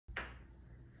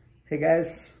Hey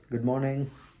guys, good morning.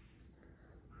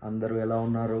 అందరూ ఎలా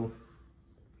ఉన్నారు?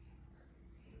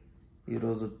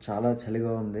 ఈరోజు చాలా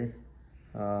చలిగా ఉంది.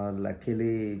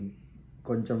 లక్కీలీ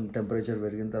కొంచెం టెంపరేచర్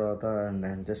పెరిగిన తర్వాత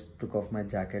నేను just took off my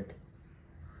jacket.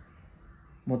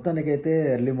 మొత్తానికైతే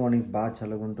ఎర్లీ మార్నింగ్స్ బాగా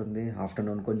చల్లగా ఉంటుంది,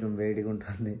 ఆఫ్టర్నూన్ కొంచెం వేడిగా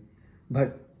ఉంటుంది.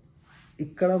 బట్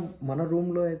ఇక్కడ మన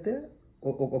రూమ్లో అయితే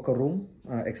ఒక రూమ్,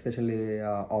 ఎస్పెషల్లీ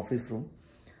ఆఫీస్ రూమ్,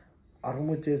 ఆ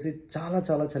రూమ్ వచ్చేసి చాలా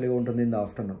చాలా చలిగా ఉంటుంది in the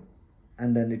afternoon,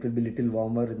 and then it will be little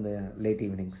warmer in the late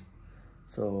evenings.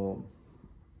 So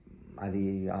అది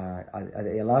అది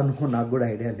ఎలానో నాకు కూడా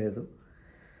ఐడియా లేదు.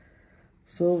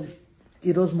 సో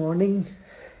ఈరోజు మార్నింగ్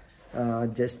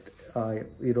జస్ట్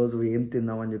ఈరోజు ఏం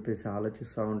తిందామని చెప్పేసి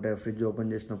ఆలోచిస్తూ ఉంటే ఫ్రిడ్జ్ ఓపెన్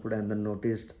చేసినప్పుడు and then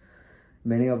noticed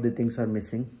many of the things are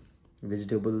missing.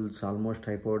 Vegetables almost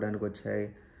అయిపోవడానికి వచ్చాయి,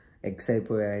 ఎగ్స్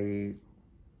అయిపోయాయి,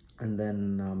 and then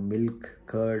milk,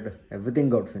 curd,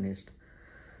 everything got finished.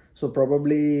 So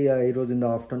probably ఈరోజు ఇన్ ద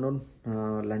ఆఫ్టర్నూన్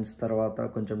లంచ్ తర్వాత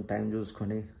కొంచెం టైం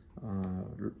చూసుకొని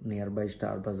నియర్ బై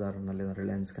స్టార్ బజార్ అన్న లేదా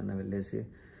రిలయన్స్ కన్నా వెళ్ళేసి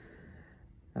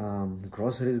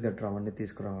గ్రాసరీస్ గట్రా అవన్నీ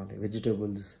తీసుకురావాలి.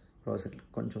 వెజిటేబుల్స్,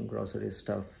 కొంచెం గ్రాసరీ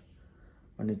స్టఫ్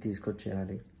అన్నీ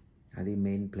తీసుకొచ్చేయాలి. అది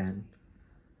main plan.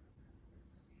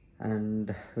 And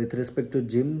with respect to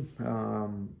gym,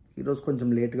 ఈరోజు కొంచెం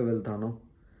లేట్గా వెళ్తాను.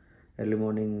 ఎర్లీ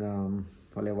మార్నింగ్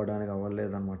వాళ్ళు ఇవ్వడానికి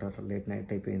అవ్వలేదన్నమాట, లేట్ నైట్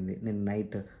అయిపోయింది. నేను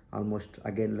నైట్ ఆల్మోస్ట్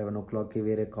అగైన్ 11 o'clockకి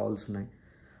వేరే కాల్స్ ఉన్నాయి,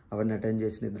 అవన్నీ అటెండ్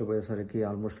చేసి నిద్రపోయేసరికి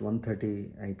ఆల్మోస్ట్ 1:30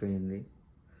 అయిపోయింది.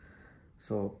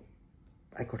 So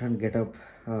I couldn't get up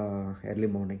early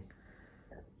morning.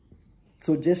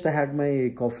 So just I had my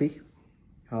coffee.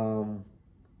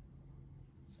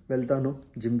 వెళ్తాను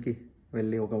జిమ్కి,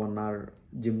 వెళ్ళి ఒక 1 hour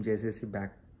జిమ్ చేసేసి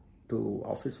back to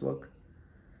office work,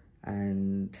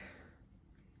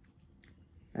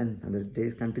 and the day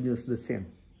continues the same.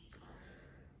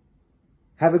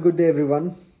 Have a good day everyone.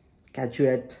 Catch you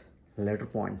at later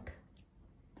point.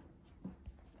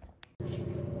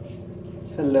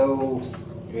 Hello,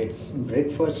 it's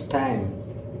breakfast time.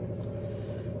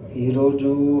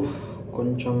 ఈరోజు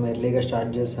కొంచెం ఎర్లీగా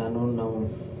start చేశాను నా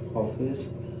ఆఫీస్.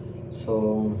 సో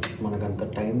మనకంత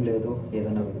టైం లేదు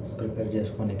ఏదైనా prepare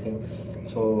చేసుకోనికి.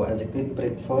 So as a quick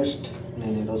breakfast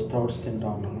నేను ఈరోజు స్ప్రౌట్స్ తింటా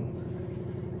ఉన్నాను.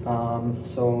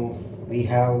 సో వీ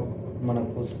హ్యావ్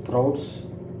మనకు స్ప్రౌట్స్,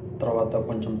 తర్వాత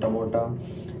కొంచెం tomato,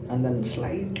 and then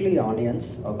slightly onions,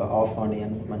 ఒక హాఫ్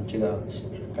ఆనియన్ మంచిగా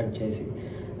కట్ చేసి,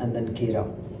 అండ్ దెన్ కీరా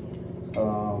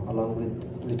along with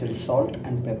little salt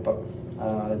and pepper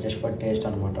just for taste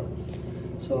అనమాట.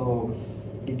 సో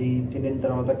ఇది తినిన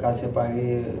తర్వాత కాసేపు ఆగి,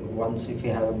 once if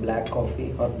you have black coffee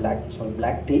or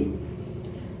black tea,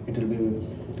 it will be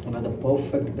one of the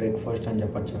perfect breakfast అని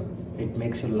చెప్పచ్చు. It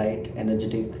makes you light,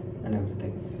 energetic and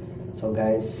everything. So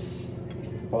guys,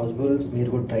 possible మీరు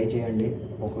కూడా ట్రై చేయండి.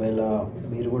 ఒకవేళ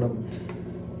మీరు కూడా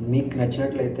మీకు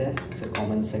నచ్చినట్లయితే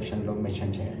కామెంట్ సెక్షన్లో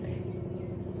మెన్షన్ చేయండి.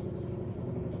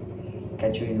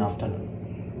 Catch you in afternoon.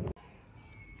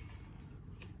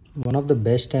 One of the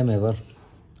best time ever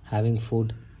having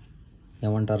food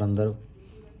ఏమంటారు అందరూ.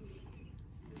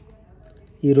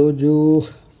 ఈరోజు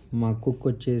మా కుక్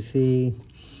వచ్చేసి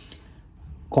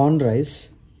corn rice,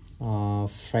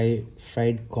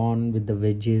 fried corn with the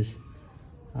veggies,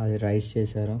 అది రైస్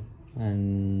చేశారు.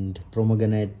 అండ్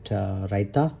ప్రొమోగనేట్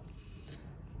రైతా,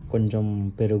 కొంచెం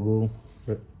పెరుగు,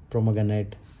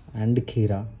 ప్రొమోగనేట్ అండ్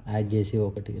కీరా యాడ్ చేసి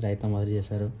ఒకటి రైతా మాదిరి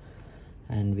చేశారు.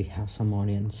 And we have some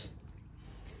onions.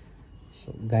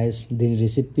 So guys, దీని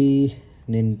రెసిపీ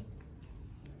నేను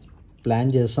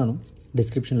ప్లాన్ చేస్తాను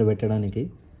డిస్క్రిప్షన్లో పెట్టడానికి,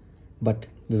 but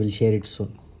we will share it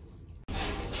soon.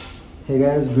 Hey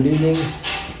guys, good evening.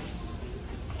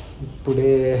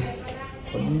 ఇప్పుడే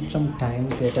కొంచెం టైం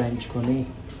కేటాయించుకొని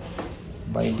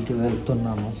బయటికి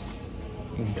వెళ్తున్నాను.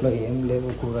 ఇంట్లో ఏం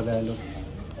లేవు కూరగాయలు,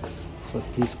 సో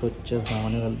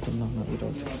తీసుకొచ్చేద్దామని వెళ్తున్నాను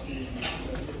ఈరోజు.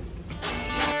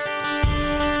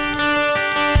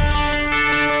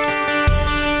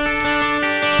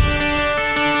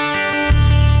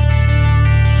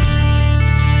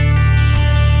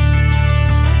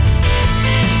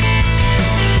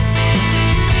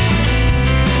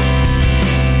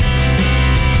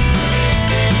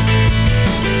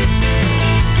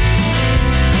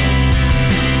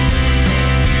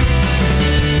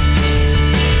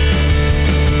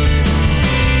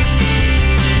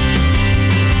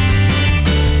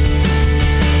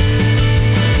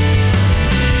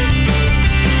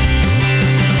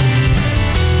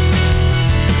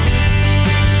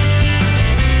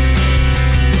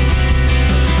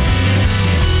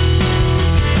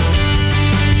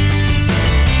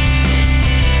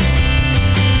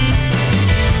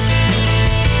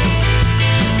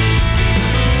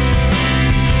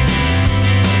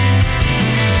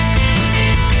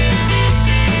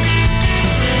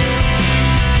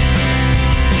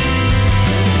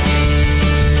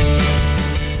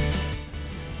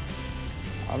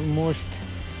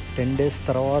 డేస్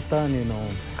తర్వాత నేను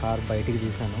కార్ బయటికి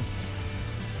తీశాను.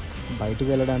 బయటికి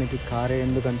వెళ్ళడానికి కారే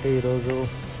ఎందుకంటే ఈరోజు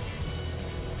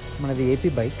మనది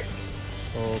ఏపీ బైక్.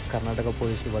 సో కర్ణాటక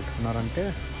పోలీసులు పట్టుకున్నారంటే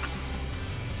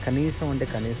కనీసం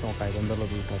ఒక 500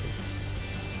 దిగుతుంది.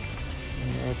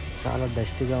 చాలా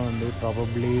డస్టీగా ఉంది.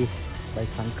 Probably by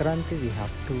Sankranti we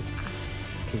have to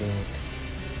clean it.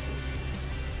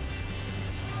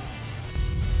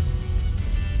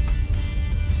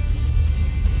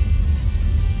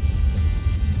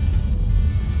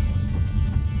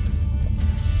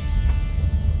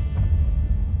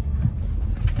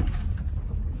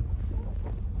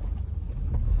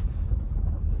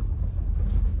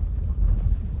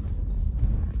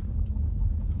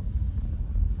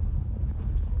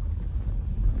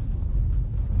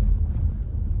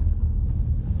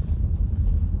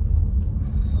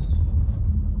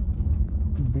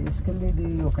 Basically ఇది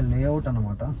ఒక లేఅవుట్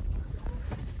అనమాట.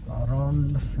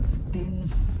 అరౌండ్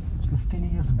 15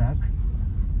 ఇయర్స్ బ్యాక్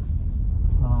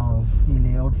ఈ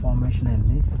లేఅవుట్ ఫార్మేషన్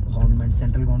అయింది.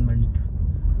 సెంట్రల్ గవర్నమెంట్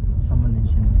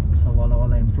సంబంధించింది. సో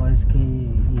వాళ్ళ ఎంప్లాయీస్కి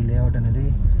ఈ లేఅవుట్ అనేది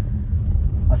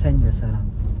అసైన్ చేశారు.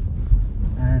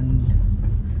 And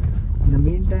in the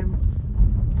mean time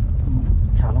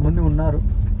చాలామంది ఉన్నారు.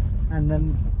 అండ్ దెన్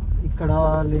ఇక్కడ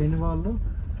లేని వాళ్ళు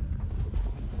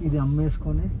ఇది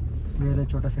అమ్మేసుకొని వేరే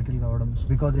చోట సెటిల్ కావడం.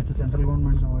 బికాజ్ ఇట్స్ సెంట్రల్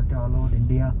గవర్నమెంట్ కాబట్టి all over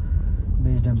India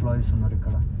based employees ఉన్నారు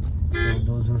ఇక్కడ. So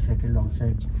those who settled out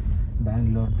side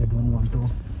Bengaluru, they don't want to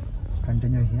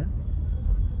continue here.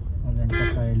 వాళ్ళు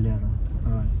వెనక వెళ్ళారు,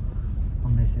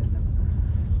 అమ్మేసి వెళ్ళారు.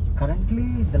 Currently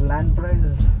the land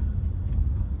price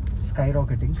sky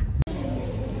rocketing.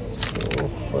 So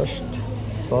first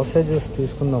sausages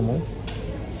తీసుకుందాము.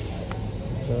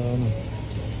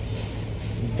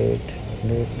 డేట్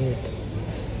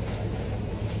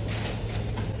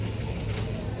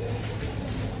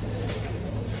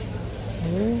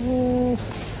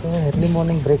సో ఎర్లీ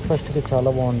మార్నింగ్ బ్రేక్ఫాస్ట్కి చాలా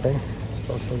బాగుంటాయి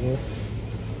sausages.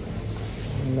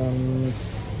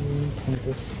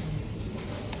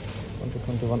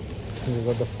 2021 we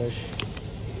got the fresh.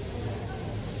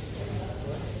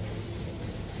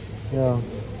 Yeah,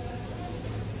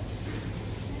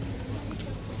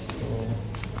 so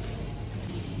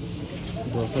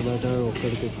dosa batter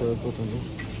ఒక్కడికి ఎక్కువ అయిపోతుంది.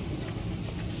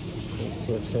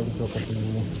 సేఫ్ సైడ్కి ఒకటి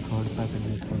హాట్ ప్యాకెట్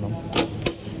తీసుకున్నాం.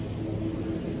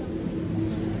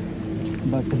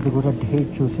 బట్ ఇది కూడా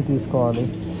డేట్ చూసి తీసుకోవాలి.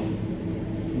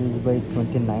 Use by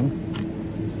 29.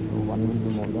 So 1 will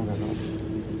be more than enough.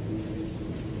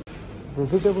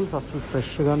 Vegetables అసలు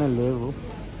ఫ్రెష్గానే లేవు.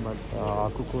 బట్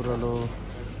ఆకుకూరలు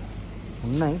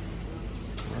ఉన్నాయి.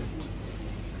 But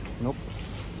నోప్,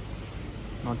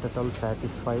 not at all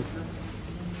satisfied.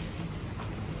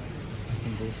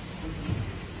 This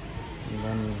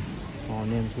then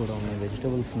onions కూడా ఉన్నాయి.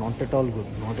 Vegetables not at all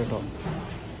good, not at all.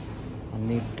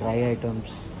 అన్ని dry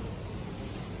items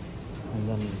and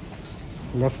then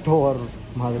left over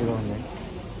మాదిరిగా ఉన్నాయి.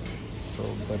 So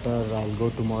better I'll go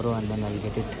tomorrow and then I'll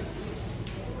get it.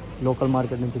 Local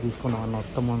market నుంచి తీసుకున్నామన్న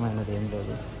ఉత్తమమైనది ఏం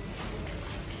లేదు.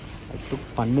 I took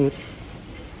paneer.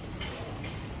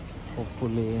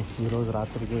 Hopefully ఈరోజు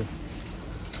రాత్రికి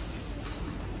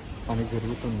పని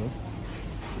జరుగుతుంది.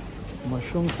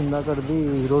 మష్రూమ్స్ ఇందాకది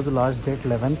ఈరోజు లాస్ట్ డేట్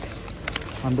 11th,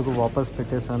 అందుకు వాపస్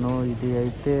పెట్టేశాను. ఇది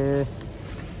అయితే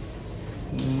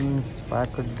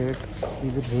ప్యాకెట్ డేట్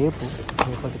ఇది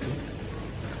రేపటికి.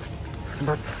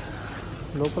 బట్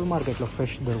లోకల్ మార్కెట్లో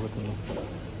ఫ్రెష్ దొరుకుతుంది.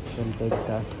 Will take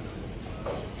that.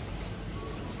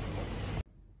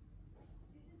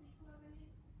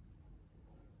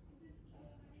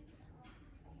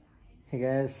 Hey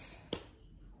guys,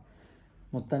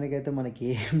 మొత్తానికైతే మనకి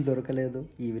ఏం దొరకలేదు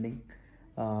ఈవినింగ్.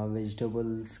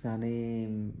 వెజిటేబుల్స్ కానీ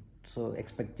సో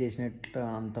ఎక్స్పెక్ట్ చేసినట్టు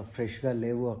అంత ఫ్రెష్గా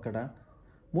లేవు అక్కడ.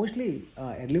 మోస్ట్లీ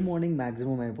ఎర్లీ మార్నింగ్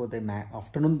మ్యాక్సిమం అయిపోతాయి.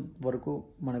 ఆఫ్టర్నూన్ వరకు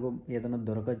మనకు ఏదైనా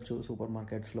దొరకచ్చు సూపర్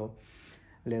మార్కెట్స్లో,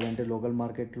 లేదంటే లోకల్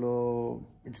మార్కెట్లో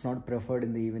it's not preferred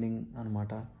in the evening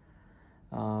అనమాట.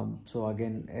 సో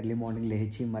అగైన్ ఎర్లీ మార్నింగ్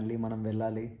లేచి మళ్ళీ మనం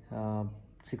వెళ్ళాలి.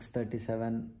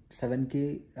 6:30, 7కి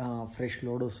ఫ్రెష్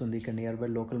లోడ్ వస్తుంది. ఇక్కడ నియర్ బై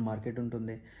లోకల్ మార్కెట్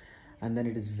ఉంటుంది. And then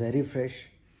it is very fresh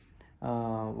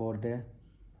over they.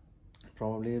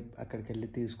 Probably అక్కడికి వెళ్ళి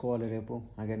తీసుకోవాలి రేపు.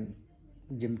 అగైన్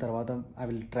జిమ్ తర్వాత I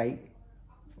will try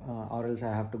or else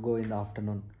I have to go in the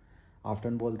afternoon.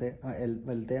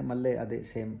 వెళ్తే మళ్ళీ అదే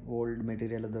సేమ్ ఓల్డ్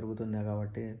మెటీరియల్ దొరుకుతుంది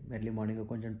కాబట్టి ఎర్లీ మార్నింగ్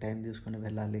కొంచెం టైం తీసుకొని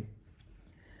వెళ్ళాలి.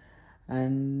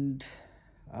 అండ్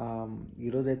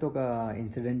ఈరోజైతే ఒక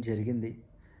ఇన్సిడెంట్ జరిగింది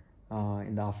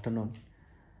ఇన్ ద ఆఫ్టర్నూన్.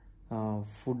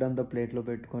 ఫుడ్ అంతా ప్లేట్లో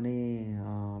పెట్టుకొని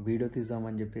వీడియో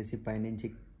తీద్దామని చెప్పేసి పైనుంచి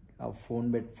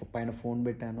పైన ఫోన్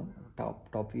పెట్టాను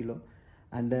టాప్ వ్యూలో.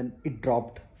 And then it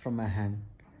dropped from my hand.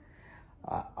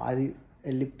 అది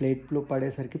వెళ్ళి ప్లేట్లో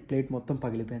పడేసరికి ప్లేట్ మొత్తం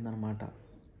పగిలిపోయింది అనమాట.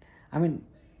 ఐ మీన్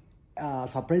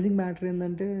సర్ప్రైజింగ్ మ్యాటర్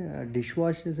ఏంటంటే డిష్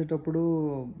వాష్ చేసేటప్పుడు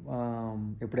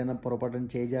ఎప్పుడైనా పొరపాటున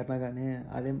చేయి జారినా కానీ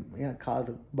అదేం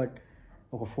కాదు. బట్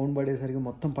ఒక ఫోన్ పడేసరికి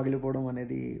మొత్తం పగిలిపోవడం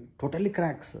అనేది totally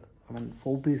cracks. I mean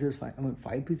 4 pieces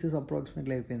 5 pieces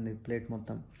approximately అయిపోయింది ప్లేట్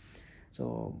మొత్తం. సో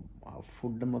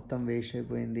ఫుడ్ మొత్తం వేస్ట్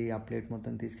అయిపోయింది. ఆ ప్లేట్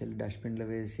మొత్తం తీసుకెళ్ళి డస్ట్బిన్లో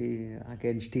వేసి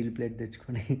అగైన్ స్టీల్ ప్లేట్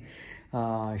తెచ్చుకొని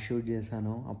షూట్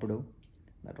చేశాను అప్పుడు.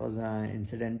 That was a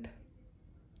incident.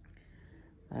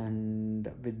 And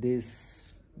with this,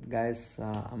 guys,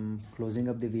 I'm closing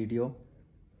up the video.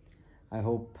 I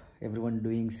hope everyone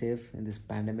doing safe in this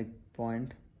pandemic point.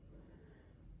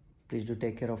 Please do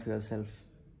take care of yourself.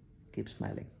 Keep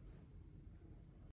smiling.